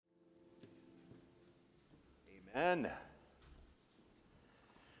Amen.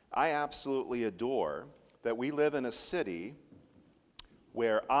 I absolutely adore that we live in a city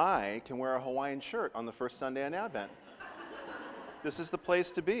where I can wear a Hawaiian shirt on the first Sunday in Advent. This is the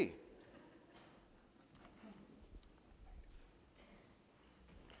place to be.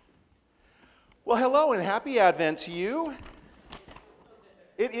 Well, hello and happy Advent to you.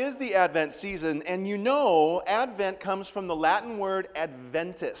 It is the Advent season, and you know Advent comes from the Latin word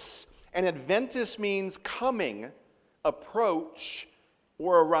adventus. And adventus means coming, approach,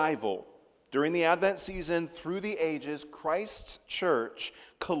 or arrival. During the Advent season, through the ages, Christ's church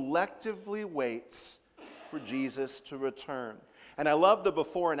collectively waits for Jesus to return. And I love the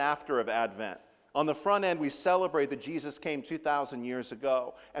before and after of Advent. On the front end, we celebrate that Jesus came 2,000 years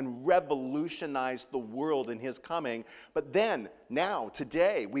ago and revolutionized the world in his coming. But then, now,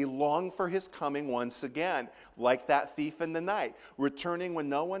 today, we long for his coming once again, like that thief in the night, returning when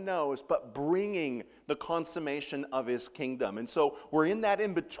no one knows, but bringing the consummation of his kingdom. And so we're in that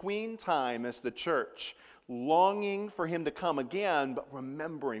in-between time as the church, longing for him to come again, but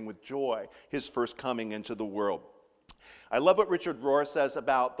remembering with joy his first coming into the world. I love what Richard Rohr says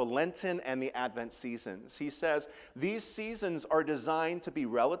about the Lenten and the Advent seasons. He says, these seasons are designed to be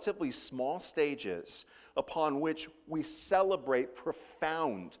relatively small stages upon which we celebrate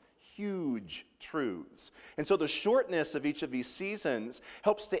profound, huge truths. And so the shortness of each of these seasons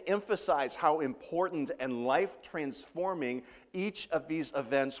helps to emphasize how important and life-transforming each of these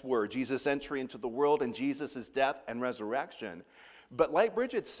events were. Jesus' entry into the world and Jesus' death and resurrection. But like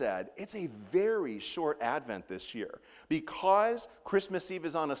Bridget said, it's a very short Advent this year. Because Christmas Eve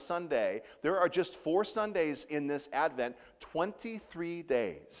is on a Sunday, there are just 4 Sundays in this Advent, 23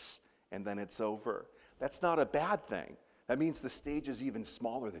 days, and then it's over. That's not a bad thing. That means the stage is even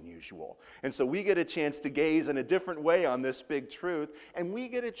smaller than usual. And so we get a chance to gaze in a different way on this big truth, and we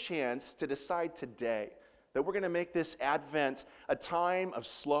get a chance to decide today that we're going to make this Advent a time of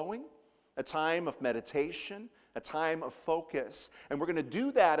slowing, a time of meditation, a time of focus. And we're going to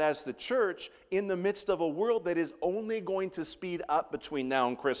do that as the church in the midst of a world that is only going to speed up between now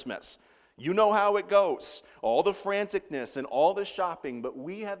and Christmas. You know how it goes. All the franticness and all the shopping, but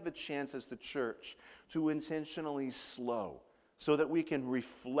we have the chance as the church to intentionally slow so that we can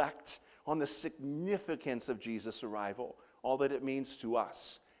reflect on the significance of Jesus' arrival, all that it means to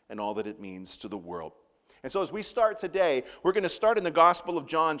us and all that it means to the world. And so as we start today, we're going to start in the Gospel of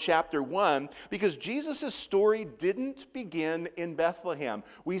John chapter 1 because Jesus' story didn't begin in Bethlehem.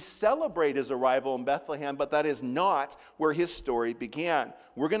 We celebrate his arrival in Bethlehem, but that is not where his story began.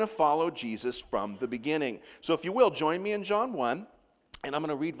 We're going to follow Jesus from the beginning. So if you will, join me in John 1, and I'm going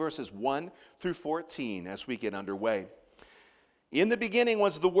to read verses 1 through 14 as we get underway. In the beginning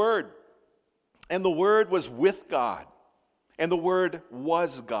was the Word, and the Word was with God, and the Word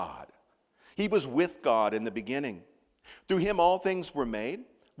was God. He was with God in the beginning. Through him all things were made.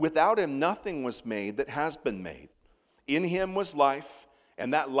 Without him nothing was made that has been made. In him was life,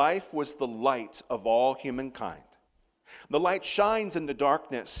 and that life was the light of all humankind. The light shines in the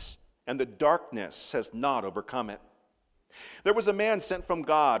darkness, and the darkness has not overcome it. There was a man sent from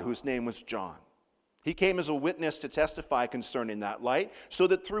God whose name was John. He came as a witness to testify concerning that light, so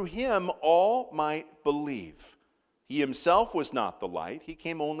that through him all might believe. He himself was not the light. He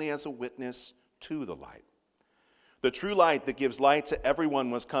came only as a witness to the light. The true light that gives light to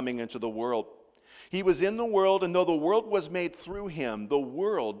everyone was coming into the world. He was in the world, and though the world was made through him, the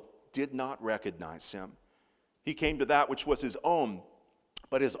world did not recognize him. He came to that which was his own,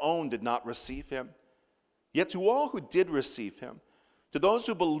 but his own did not receive him. Yet to all who did receive him, to those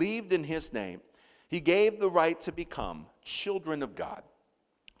who believed in his name, he gave the right to become children of God.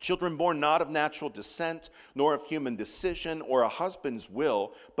 Children born not of natural descent, nor of human decision or a husband's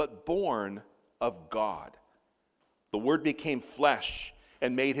will, but born of God. The Word became flesh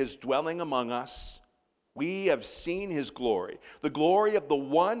and made his dwelling among us. We have seen his glory, the glory of the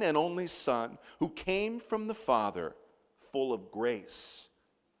one and only Son, who came from the Father, full of grace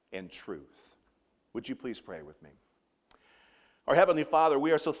and truth. Would you please pray with me? Our Heavenly Father,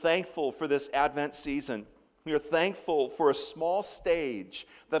 we are so thankful for this Advent season. We are thankful for a small stage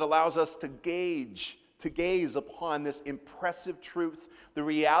that allows us to gaze upon this impressive truth, the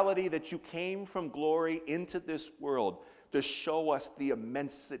reality that you came from glory into this world to show us the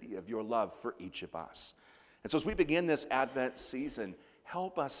immensity of your love for each of us. And so as we begin this Advent season,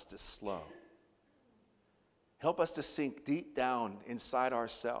 help us to slow. Help us to sink deep down inside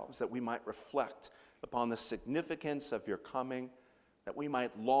ourselves that we might reflect upon the significance of your coming, that we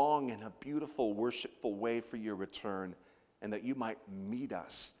might long in a beautiful, worshipful way for your return, and that you might meet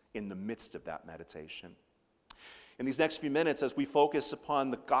us in the midst of that meditation. In these next few minutes, as we focus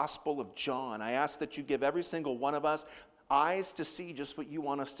upon the Gospel of John, I ask that you give every single one of us eyes to see just what you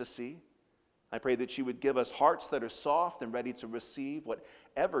want us to see. I pray that you would give us hearts that are soft and ready to receive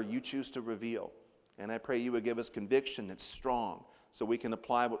whatever you choose to reveal. And I pray you would give us conviction that's strong so we can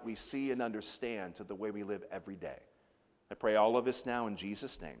apply what we see and understand to the way we live every day. I pray all of this now in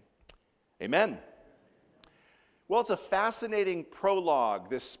Jesus' name. Amen. Well, it's a fascinating prologue,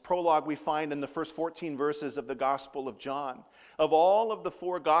 this prologue we find in the first 14 verses of the Gospel of John. Of all of the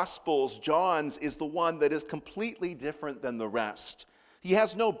four Gospels, John's is the one that is completely different than the rest. He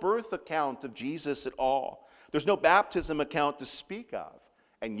has no birth account of Jesus at all. There's no baptism account to speak of.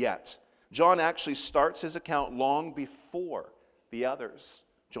 And yet, John actually starts his account long before the others.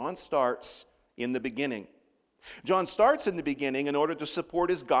 John starts in the beginning. John starts in the beginning in order to support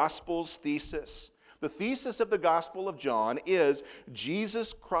his Gospel's thesis. The thesis of the Gospel of John is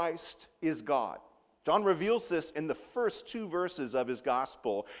Jesus Christ is God. John reveals this in the first 2 verses of his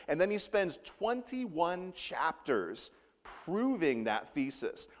Gospel, and then he spends 21 chapters proving that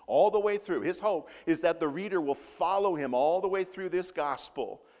thesis all the way through. His hope is that the reader will follow him all the way through this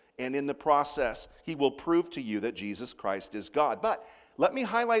Gospel, and in the process, he will prove to you that Jesus Christ is God. But let me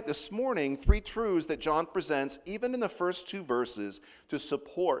highlight this morning 3 truths that John presents, even in the first 2 verses, to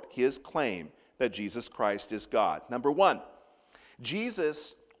support his claim that Jesus Christ is God. Number 1,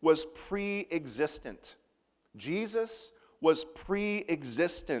 Jesus was pre-existent. Jesus was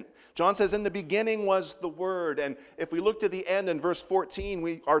pre-existent. John says, in the beginning was the Word. And if we look to the end in verse 14,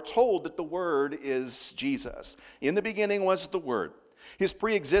 we are told that the Word is Jesus. In the beginning was the Word. His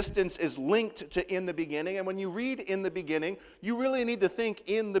pre-existence is linked to in the beginning. And when you read in the beginning, you really need to think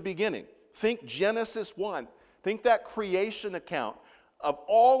in the beginning. Think Genesis 1. Think that creation account of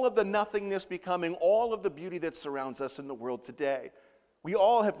all of the nothingness becoming all of the beauty that surrounds us in the world today. We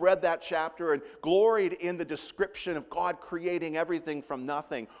all have read that chapter and gloried in the description of God creating everything from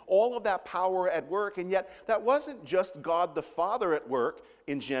nothing. All of that power at work, and yet that wasn't just God the Father at work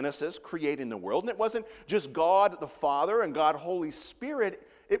in Genesis creating the world. And it wasn't just God the Father and God Holy Spirit.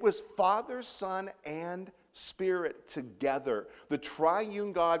 It was Father, Son, and Spirit together. The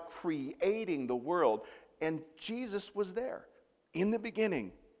triune God creating the world. And Jesus was there in the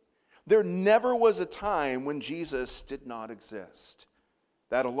beginning. There never was a time when Jesus did not exist.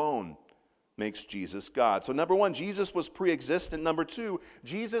 That alone makes Jesus God. So number 1, Jesus was pre-existent. Number 2,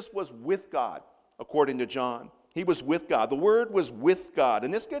 Jesus was with God, according to John. He was with God. The Word was with God.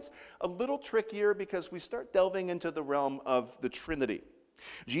 And this gets a little trickier because we start delving into the realm of the Trinity.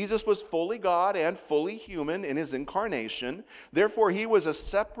 Jesus was fully God and fully human in his incarnation. Therefore, he was a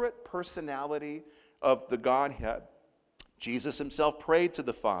separate personality of the Godhead. Jesus himself prayed to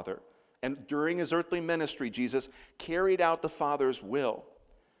the Father. And during his earthly ministry, Jesus carried out the Father's will.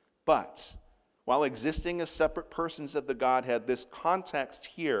 But while existing as separate persons of the Godhead, this context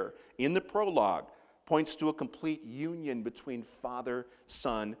here in the prologue points to a complete union between Father,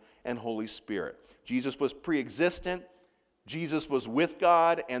 Son, and Holy Spirit. Jesus was pre-existent, Jesus was with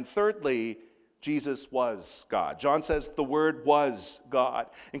God, and thirdly, Jesus was God. John says the Word was God.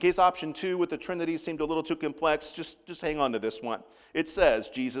 In case option 2 with the Trinity seemed a little too complex, just hang on to this one. It says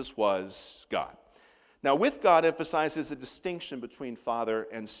Jesus was God. Now, with God emphasizes the distinction between Father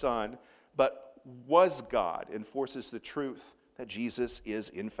and Son, but was God enforces the truth that Jesus is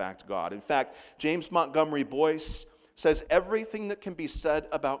in fact God. In fact, James Montgomery Boyce says everything that can be said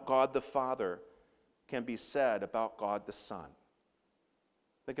about God the Father can be said about God the Son.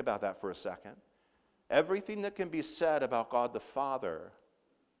 Think about that for a second. Everything that can be said about God the Father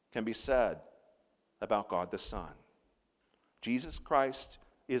can be said about God the Son. Jesus Christ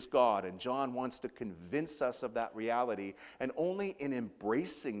is God, and John wants to convince us of that reality, and only in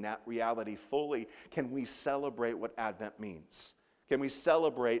embracing that reality fully can we celebrate what Advent means. Can we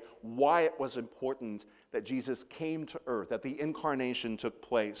celebrate why it was important that Jesus came to earth, that the incarnation took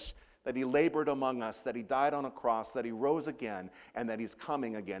place, that he labored among us, that he died on a cross, that he rose again, and that he's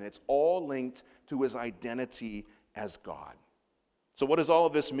coming again. It's all linked to his identity as God. So what does all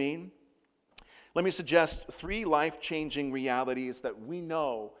of this mean? Let me suggest 3 life-changing realities that we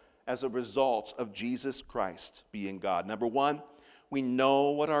know as a result of Jesus Christ being God. Number 1, we know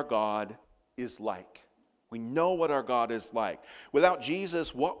what our God is like. We know what our God is like. Without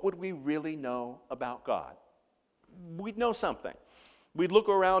Jesus, what would we really know about God? We'd know something. We'd look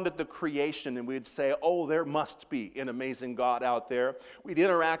around at the creation and we'd say, oh, there must be an amazing God out there. We'd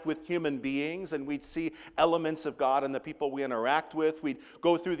interact with human beings and we'd see elements of God in the people we interact with. We'd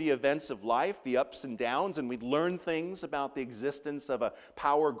go through the events of life, the ups and downs, and we'd learn things about the existence of a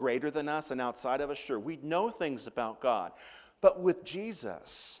power greater than us and outside of us. Sure, we'd know things about God. But with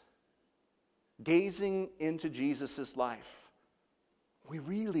Jesus, gazing into Jesus' life, we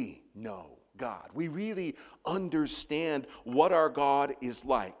really know God. We really understand what our God is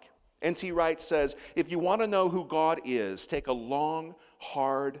like. N.T. Wright says, if you want to know who God is, take a long,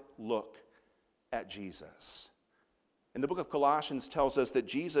 hard look at Jesus. And the book of Colossians tells us that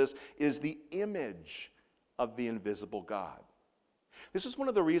Jesus is the image of the invisible God. This is one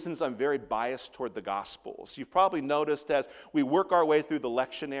of the reasons I'm very biased toward the Gospels. You've probably noticed as we work our way through the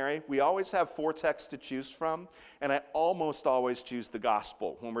lectionary, we always have 4 texts to choose from, and I almost always choose the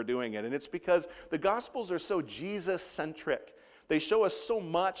Gospel when we're doing it. And it's because the Gospels are so Jesus-centric. They show us so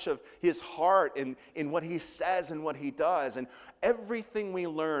much of his heart in what he says and what he does. And everything we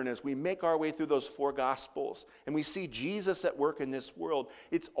learn as we make our way through those 4 Gospels and we see Jesus at work in this world,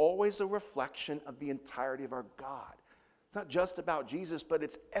 it's always a reflection of the entirety of our God. It's not just about Jesus, but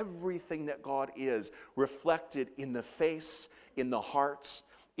it's everything that God is reflected in the face, in the hearts,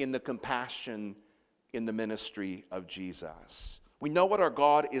 in the compassion, in the ministry of Jesus. We know what our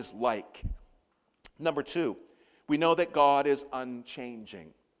God is like. Number 2, we know that God is unchanging.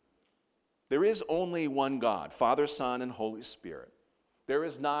 There is only one God, Father, Son, and Holy Spirit. There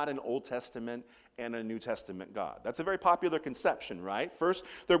is not an Old Testament and a New Testament God. That's a very popular conception, right? First,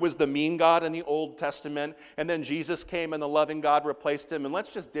 there was the mean God in the Old Testament, and then Jesus came and the loving God replaced him. And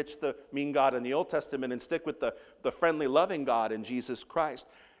let's just ditch the mean God in the Old Testament and stick with the friendly, loving God in Jesus Christ.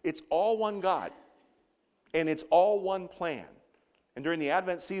 It's all one God, and it's all one plan. And during the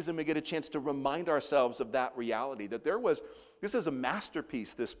Advent season, we get a chance to remind ourselves of that reality, that this is a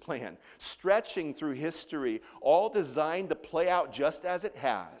masterpiece, this plan, stretching through history, all designed to play out just as it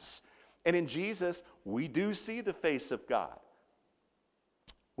has. And in Jesus, we do see the face of God.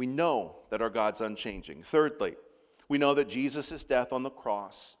 We know that our God's unchanging. Thirdly, we know that Jesus' death on the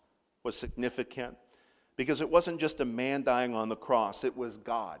cross was significant because it wasn't just a man dying on the cross, it was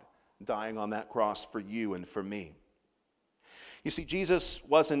God dying on that cross for you and for me. You see, Jesus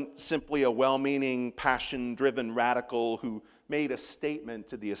wasn't simply a well-meaning, passion-driven radical who made a statement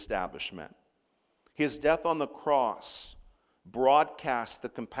to the establishment. His death on the cross broadcast the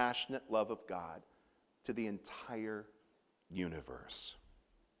compassionate love of God to the entire universe.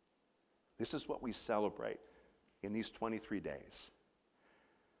 This is what we celebrate in these 23 days.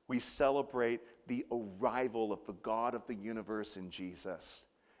 We celebrate the arrival of the God of the universe in Jesus.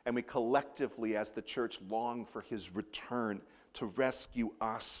 And we collectively, as the church, long for his return to rescue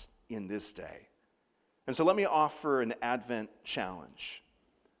us in this day. And so let me offer an Advent challenge.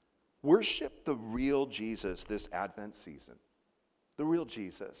 Worship the real Jesus this Advent season. The real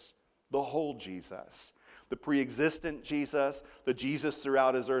Jesus, the whole Jesus, the pre-existent Jesus, the Jesus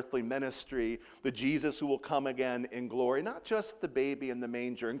throughout his earthly ministry, the Jesus who will come again in glory, not just the baby in the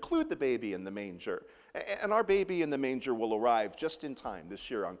manger, include the baby in the manger. And our baby in the manger will arrive just in time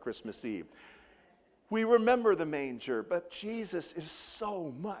this year on Christmas Eve. We remember the manger, but Jesus is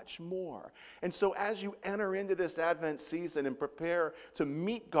so much more. And so as you enter into this Advent season and prepare to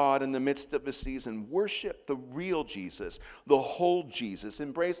meet God in the midst of the season, worship the real Jesus, the whole Jesus.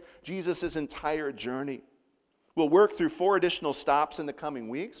 Embrace Jesus' entire journey. We'll work through 4 additional stops in the coming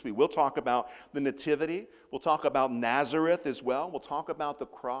weeks. We will talk about the Nativity. We'll talk about Nazareth as well. We'll talk about the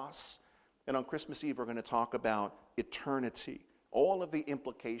cross. And on Christmas Eve, we're going to talk about eternity. All of the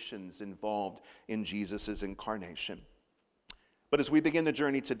implications involved in Jesus' incarnation. But as we begin the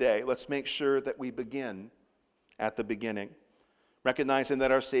journey today, let's make sure that we begin at the beginning, recognizing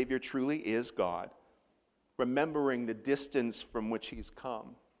that our Savior truly is God, remembering the distance from which he's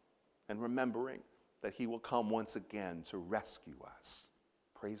come, and remembering that he will come once again to rescue us.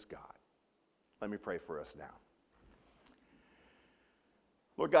 Praise God. Let me pray for us now.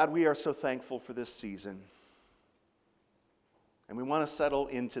 Lord God, we are so thankful for this season. And we want to settle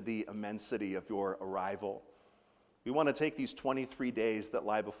into the immensity of your arrival. We want to take these 23 days that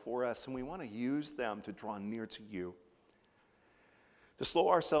lie before us, and we want to use them to draw near to you, to slow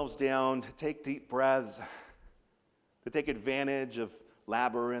ourselves down, to take deep breaths, to take advantage of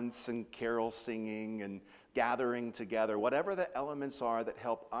labyrinths and carol singing and gathering together, whatever the elements are that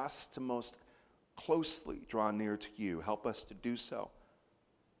help us to most closely draw near to you. Help us to do so.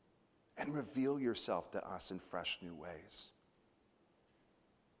 And reveal yourself to us in fresh new ways.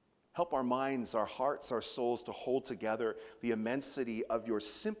 Help our minds, our hearts, our souls to hold together the immensity of your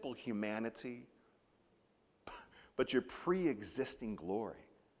simple humanity, but your pre-existing glory.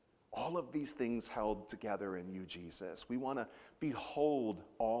 All of these things held together in you, Jesus. We want to behold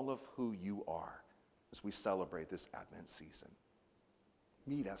all of who you are as we celebrate this Advent season.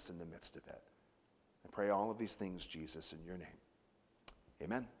 Meet us in the midst of it. I pray all of these things, Jesus, in your name.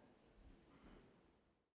 Amen.